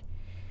just, like,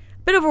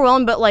 a bit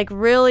overwhelming, but, like,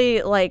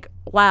 really, like,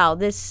 wow,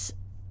 this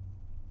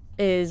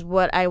is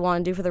what I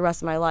want to do for the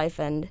rest of my life,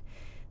 and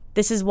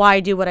this is why I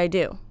do what I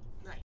do.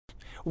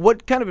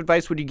 What kind of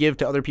advice would you give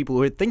to other people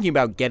who are thinking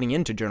about getting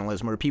into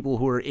journalism, or people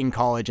who are in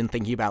college and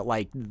thinking about,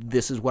 like,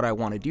 this is what I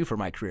want to do for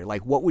my career?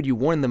 Like, what would you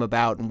warn them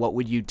about, and what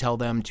would you tell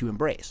them to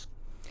embrace?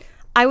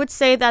 I would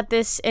say that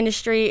this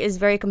industry is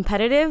very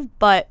competitive,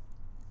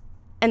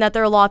 and that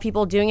there are a lot of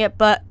people doing it,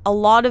 but a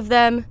lot of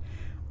them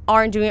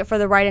aren't doing it for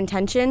the right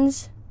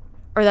intentions,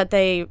 or that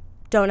they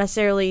don't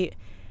necessarily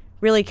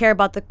really care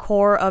about the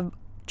core of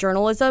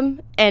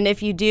journalism. And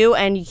if you do,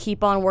 and you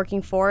keep on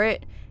working for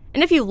it,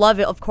 and if you love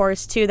it, of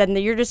course, too, then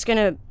you're just going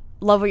to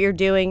love what you're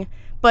doing.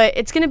 But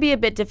it's going to be a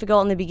bit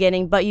difficult in the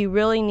beginning, but you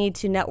really need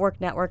to network,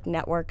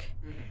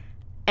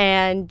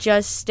 and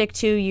just stick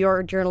to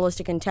your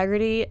journalistic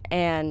integrity,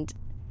 and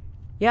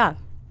yeah.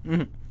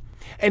 Mm-hmm.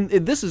 And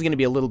this is going to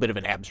be a little bit of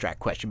an abstract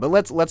question, but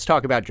let's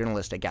talk about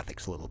journalistic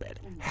ethics a little bit.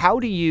 How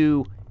do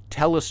you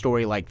tell a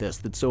story like this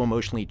that's so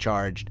emotionally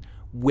charged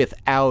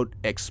without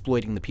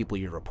exploiting the people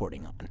you're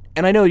reporting on?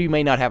 And I know you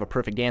may not have a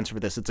perfect answer for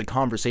this. It's a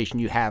conversation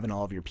you have in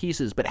all of your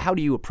pieces, but how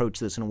do you approach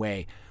this in a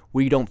way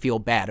where you don't feel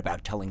bad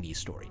about telling these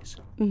stories?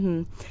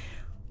 Mm-hmm.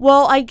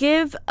 Well, I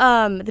give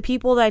the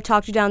people that I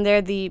talk to down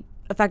there, the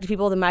affected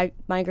people, the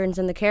migrants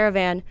in the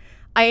caravan,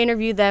 I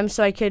interview them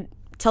so I could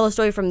tell a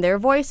story from their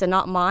voice and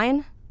not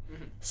mine.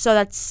 Mm-hmm.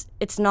 So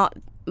it's not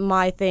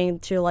my thing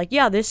to, like,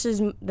 yeah, this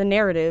is the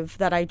narrative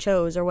that I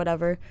chose or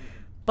whatever,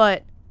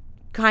 but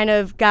kind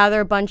of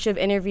gather a bunch of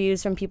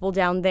interviews from people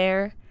down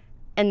there,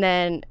 and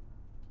then,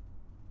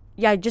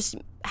 yeah, just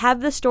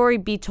have the story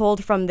be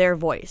told from their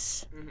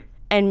voice,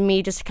 and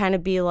me just kind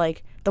of be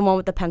like the one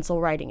with the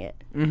pencil writing it,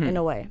 in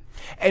a way.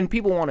 And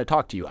people want to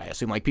talk to you, I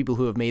assume, like people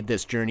who have made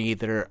this journey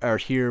that are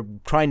here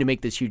trying to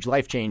make this huge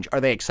life change. Are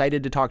they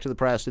excited to talk to the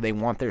press? Do they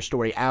want their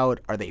story out?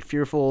 Are they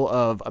fearful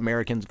of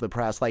Americans of the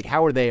press? Like,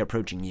 how are they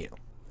approaching you?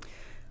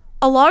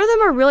 A lot of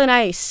them are really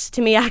nice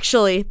to me,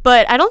 actually,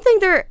 but I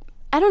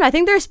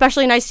think they're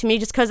especially nice to me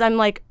just because I'm,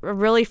 like, a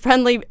really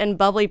friendly and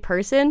bubbly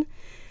person.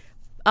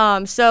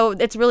 So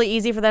it's really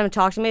easy for them to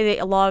talk to me.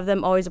 A lot of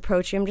them always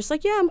approach me. I'm just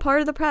like, yeah, I'm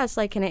part of the press.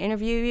 Like, can I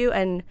interview you?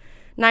 And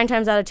 9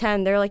 times out of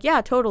 10, they're like,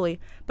 yeah, totally.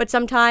 But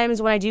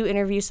sometimes when I do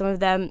interview some of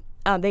them,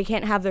 they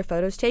can't have their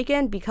photos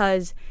taken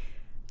because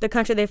the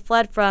country they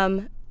fled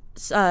from,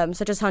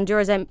 such as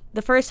Honduras. And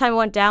the first time I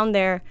went down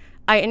there,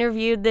 I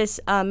interviewed this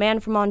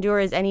man from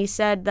Honduras, and he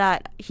said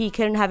that he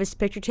couldn't have his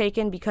picture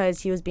taken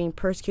because he was being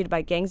persecuted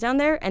by gangs down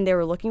there, and they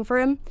were looking for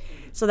him,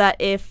 so that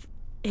if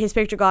his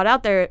picture got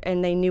out there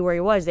and they knew where he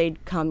was,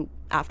 they'd come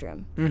after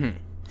him. Mm-hmm.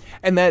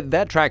 And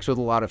that tracks with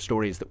a lot of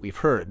stories that we've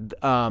heard,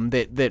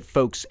 that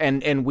folks,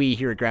 and we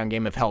here at Ground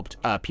Game have helped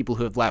people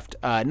who have left,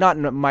 not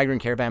in a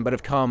migrant caravan, but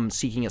have come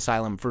seeking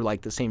asylum for,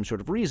 like, the same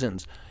sort of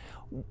reasons.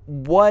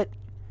 What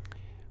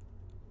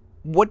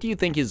do you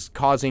think is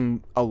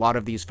causing a lot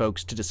of these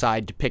folks to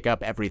decide to pick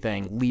up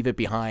everything, leave it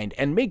behind,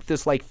 and make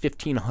this, like,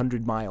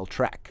 1,500-mile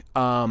trek?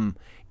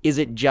 Is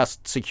it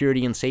just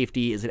security and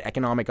safety? Is it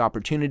economic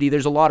opportunity?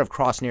 There's a lot of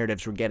cross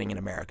narratives we're getting in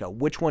America.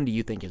 Which one do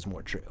you think is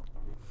more true?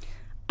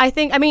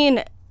 I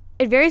mean,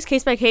 it varies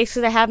case by case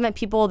because I have met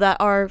people that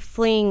are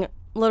fleeing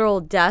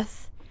literal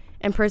death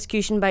and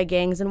persecution by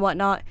gangs and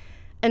whatnot.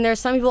 And there's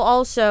some people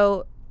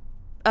also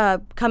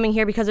coming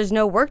here because there's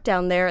no work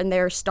down there and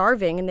they're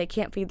starving and they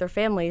can't feed their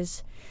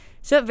families.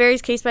 So it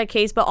varies case by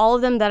case, but all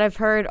of them that I've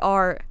heard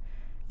are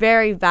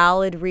very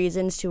valid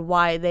reasons to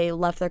why they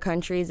left their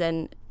countries.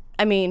 And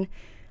I mean,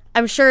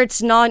 I'm sure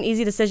it's not an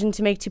easy decision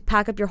to make, to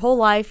pack up your whole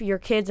life, your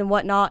kids and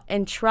whatnot,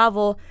 and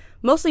travel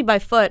mostly by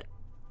foot,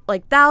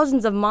 like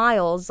thousands of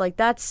miles. Like,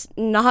 that's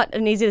not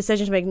an easy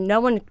decision to make. No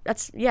one's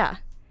going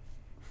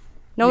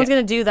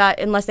to do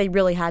that unless they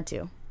really had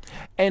to.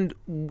 And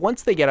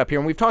once they get up here,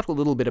 and we've talked a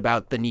little bit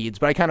about the needs,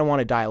 but I kind of want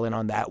to dial in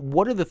on that.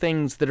 What are the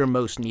things that are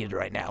most needed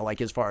right now?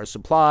 Like, as far as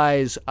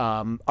supplies,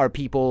 are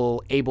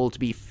people able to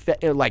be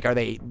like,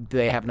 do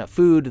they have enough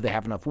food? Do they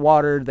have enough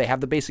water? Do they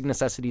have the basic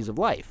necessities of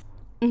life?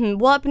 Mm-hmm.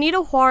 Well, at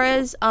Benito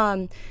Juarez,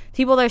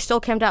 people that are still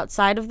camped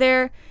outside of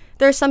there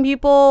are some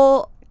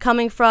people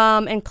coming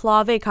from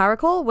Enclave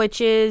Caracol, which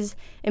is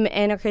an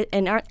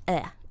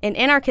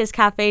anarchist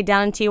cafe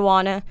down in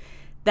Tijuana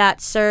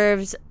that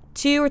serves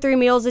 2 or 3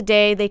 meals a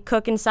day. They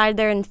cook inside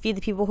there and feed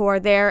the people who are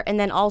there, and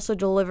then also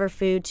deliver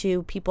food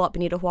to people at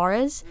Benito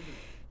Juarez,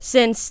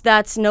 since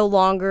that's no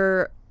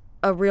longer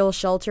a real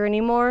shelter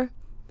anymore.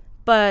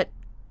 But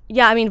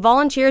yeah, I mean,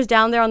 volunteers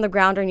down there on the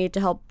ground are needed to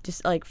help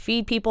just, like,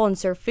 feed people and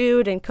serve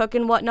food and cook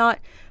and whatnot.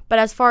 But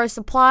as far as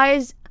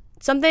supplies,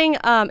 something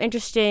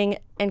interesting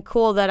and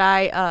cool that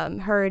I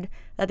heard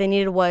that they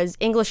needed was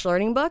English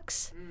learning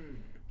books,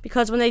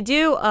 because when they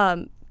do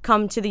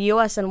come to the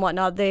U.S. and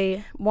whatnot,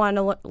 they want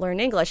to learn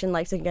English and,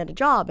 like, so they can get a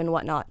job and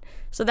whatnot.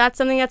 So that's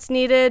something that's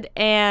needed,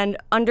 and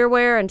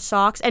underwear and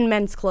socks and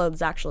men's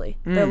clothes, actually.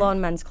 They're low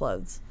on men's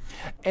clothes.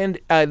 And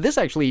this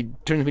actually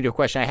turns me to a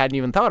question I hadn't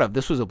even thought of.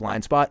 This was a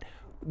blind spot.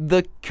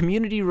 the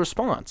community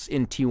response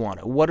in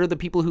Tijuana. What are the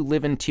people who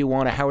live in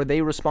Tijuana? How are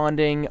they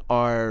responding?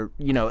 I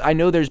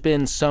know there's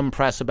been some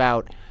press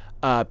about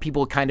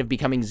people kind of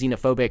becoming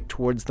xenophobic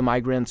towards the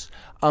migrants.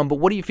 But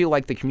what do you feel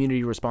like the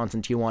community response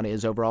in Tijuana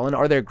is overall? And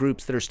are there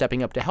groups that are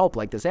stepping up to help,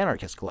 like this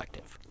anarchist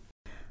collective?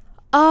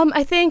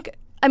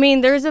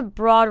 There's a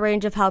broad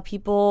range of how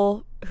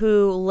people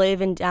who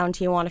live in down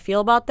Tijuana feel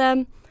about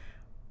them.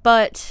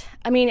 But,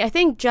 I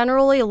think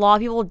generally a lot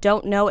of people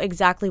don't know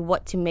exactly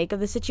what to make of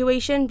the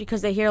situation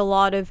because they hear a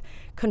lot of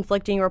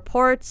conflicting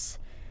reports.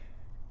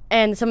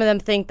 And some of them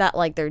think that,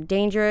 they're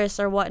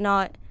dangerous or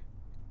whatnot.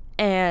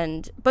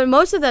 But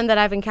most of them that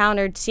I've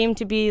encountered seem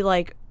to be,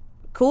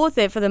 cool with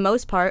it for the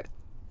most part.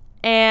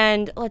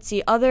 And, let's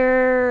see,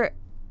 other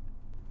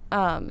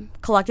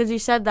collectives you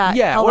said that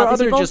help or out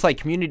these other people? just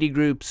community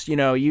groups.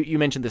 You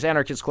mentioned this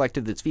anarchist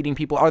collective that's feeding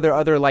people. Are there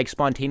other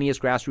spontaneous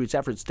grassroots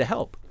efforts to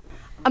help?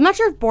 I'm not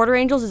sure if Border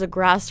Angels is a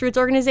grassroots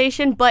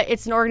organization, but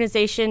it's an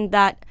organization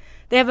that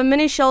they have a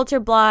mini shelter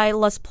by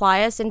Las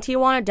Playas in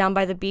Tijuana, down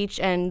by the beach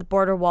and the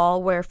border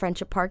wall where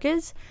Friendship Park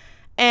is.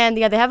 And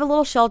they have a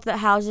little shelter that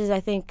houses,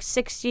 I think,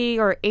 60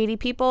 or 80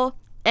 people,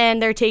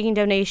 and they're taking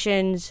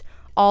donations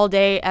all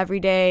day, every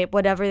day,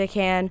 whatever they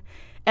can.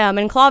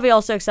 And Clave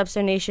also accepts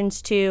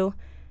donations too.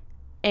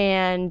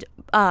 And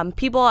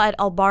people at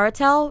El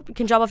Baratel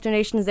can drop off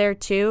donations there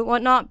too,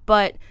 whatnot,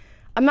 but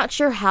I'm not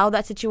sure how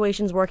that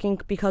situation's working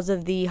because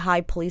of the high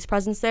police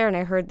presence there, and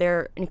I heard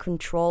they're in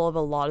control of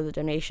a lot of the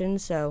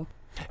donations, so...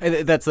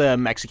 That's the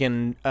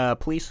Mexican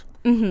police?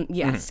 Mm-hmm,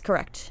 yes,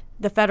 correct.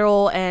 The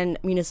federal and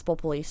municipal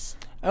police.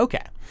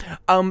 Okay.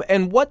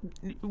 And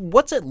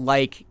what's it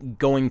like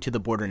going to the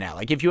border now?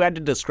 If you had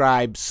to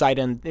describe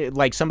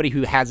somebody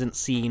who hasn't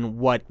seen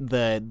what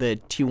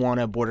the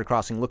Tijuana border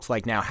crossing looks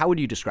like now, how would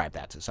you describe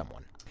that to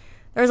someone?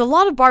 There's a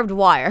lot of barbed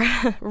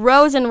wire.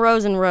 Rows and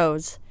rows and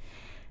rows.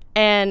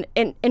 And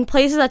in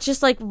places that's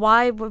just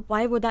why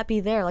would that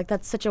be there?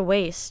 That's such a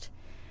waste.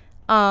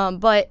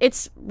 But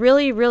it's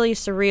really, really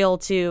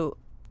surreal to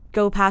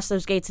go past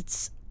those gates.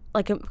 It's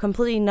a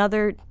completely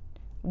another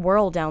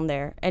world down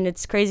there. And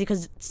it's crazy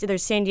because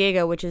there's San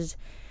Diego, which is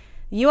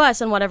U.S.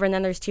 and whatever, and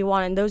then there's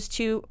Tijuana. And those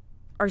two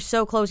are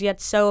so close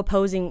yet so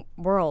opposing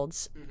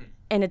worlds. Mm-hmm.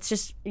 And it's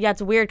just,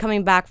 it's weird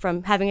coming back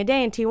from having a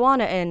day in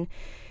Tijuana and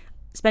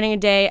spending a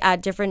day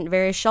at different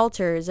various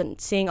shelters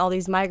and seeing all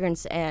these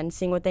migrants and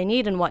seeing what they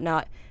need and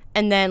whatnot.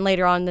 And then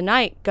later on in the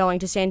night, going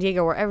to San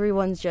Diego where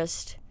everyone's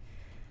just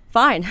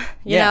fine,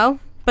 you know?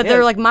 But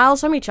they're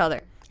miles from each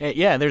other.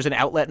 Yeah, there's an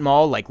outlet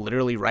mall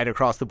literally right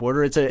across the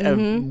border. It's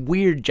a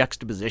weird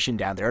juxtaposition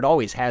down there. It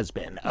always has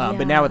been.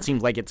 But now it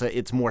seems like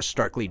it's more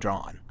starkly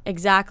drawn.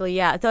 Exactly,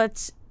 yeah. So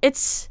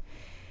it's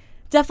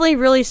definitely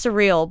really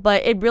surreal,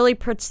 but it really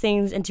puts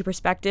things into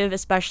perspective,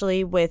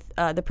 especially with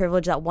the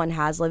privilege that one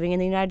has living in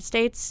the United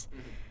States.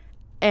 Mm-hmm.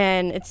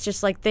 And it's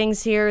just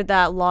things here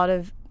that a lot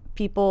of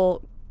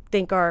people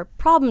think are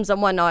problems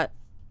and whatnot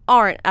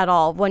aren't at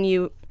all when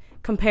you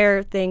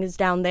compare things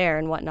down there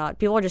and whatnot.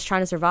 People are just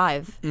trying to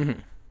survive. Mm-hmm.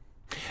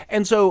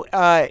 And so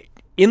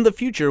in the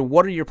future,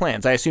 what are your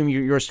plans? I assume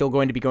you're still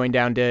going to be going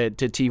down to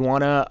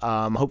Tijuana,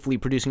 hopefully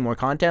producing more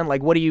content.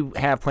 What do you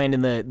have planned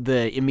in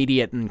the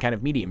immediate and kind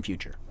of medium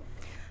future?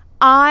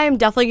 I'm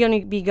definitely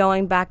going to be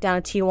going back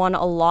down to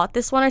Tijuana a lot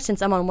this winter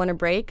since I'm on winter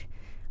break.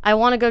 I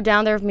want to go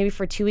down there maybe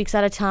for 2 weeks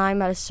at a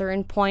time at a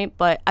certain point,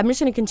 but I'm just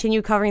going to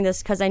continue covering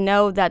this because I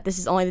know that this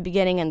is only the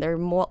beginning and there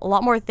are a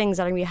lot more things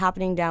that are going to be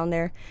happening down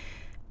there.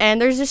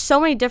 And there's just so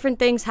many different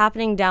things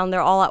happening down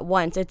there all at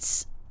once.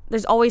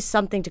 There's always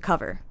something to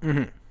cover.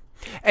 Mm-hmm.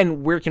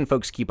 And where can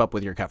folks keep up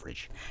with your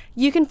coverage?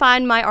 You can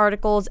find my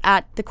articles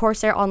at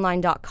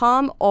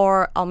thecorsaironline.com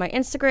or on my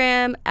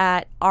Instagram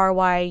at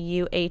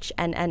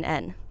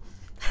RYUHNNN.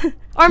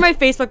 Or my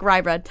Facebook,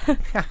 Rybread.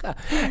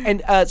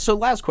 And so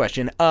last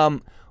question.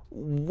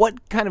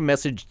 What kind of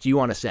message do you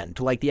want to send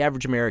to the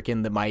average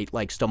American that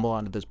might stumble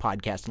onto this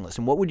podcast and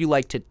listen? What would you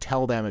like to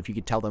tell them if you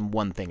could tell them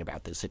one thing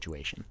about this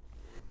situation?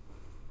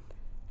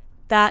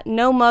 That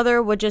no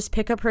mother would just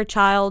pick up her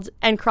child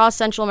and cross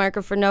Central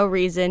America for no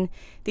reason.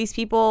 These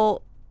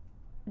people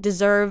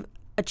deserve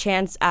a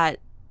chance at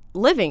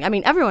living.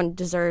 Everyone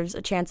deserves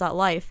a chance at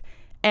life.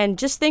 And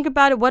just think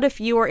about it. What if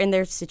you were in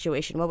their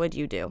situation? What would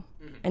you do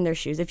in their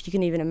shoes? If you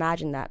can even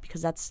imagine that,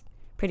 because that's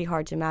pretty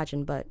hard to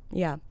imagine. But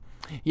yeah.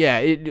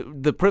 Yeah,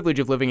 the privilege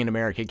of living in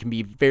America can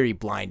be very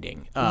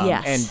blinding.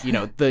 Yes.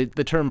 And,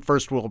 the term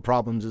first world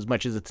problems, as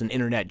much as it's an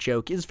internet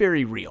joke, is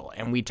very real.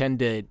 And we tend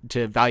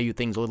to value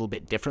things a little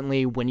bit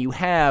differently when you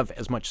have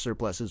as much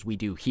surplus as we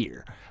do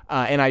here.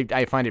 And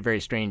I find it very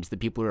strange that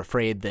people are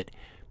afraid that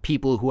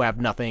people who have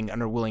nothing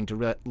and are willing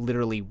to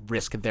literally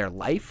risk their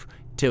life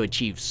to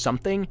achieve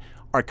something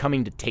are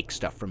coming to take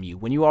stuff from you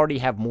when you already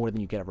have more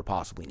than you could ever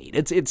possibly need.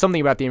 It's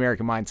something about the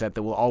American mindset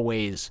that will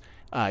always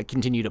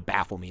continue to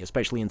baffle me,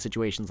 especially in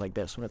situations like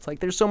this, when it's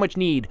there's so much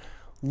need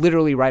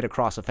literally right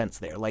across a fence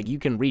there. You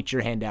can reach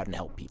your hand out and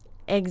help people.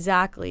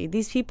 Exactly.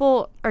 These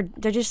people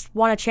they just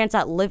want a chance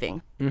at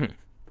living. Mm-hmm.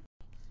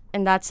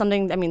 And that's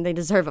something, they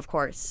deserve, of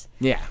course.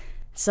 Yeah.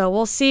 So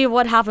we'll see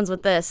what happens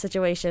with this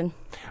situation.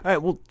 All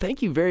right. Well,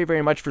 thank you very,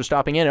 very much for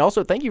stopping in. And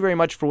also, thank you very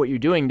much for what you're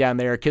doing down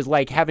there. Because,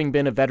 like, having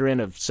been a veteran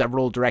of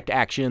several direct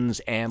actions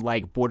and,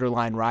 like,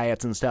 borderline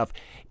riots and stuff,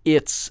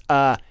 it's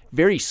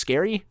very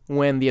scary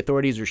when the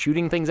authorities are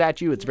shooting things at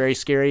you. It's very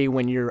scary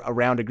when you're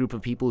around a group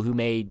of people who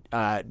may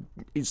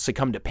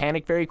succumb to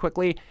panic very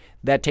quickly.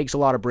 That takes a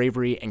lot of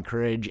bravery and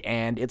courage,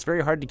 and it's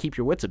very hard to keep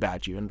your wits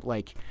about you. And,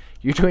 like,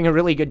 you're doing a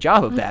really good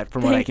job of that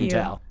from what I can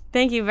tell.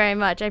 Thank you very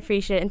much. I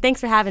appreciate it. And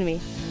thanks for having me.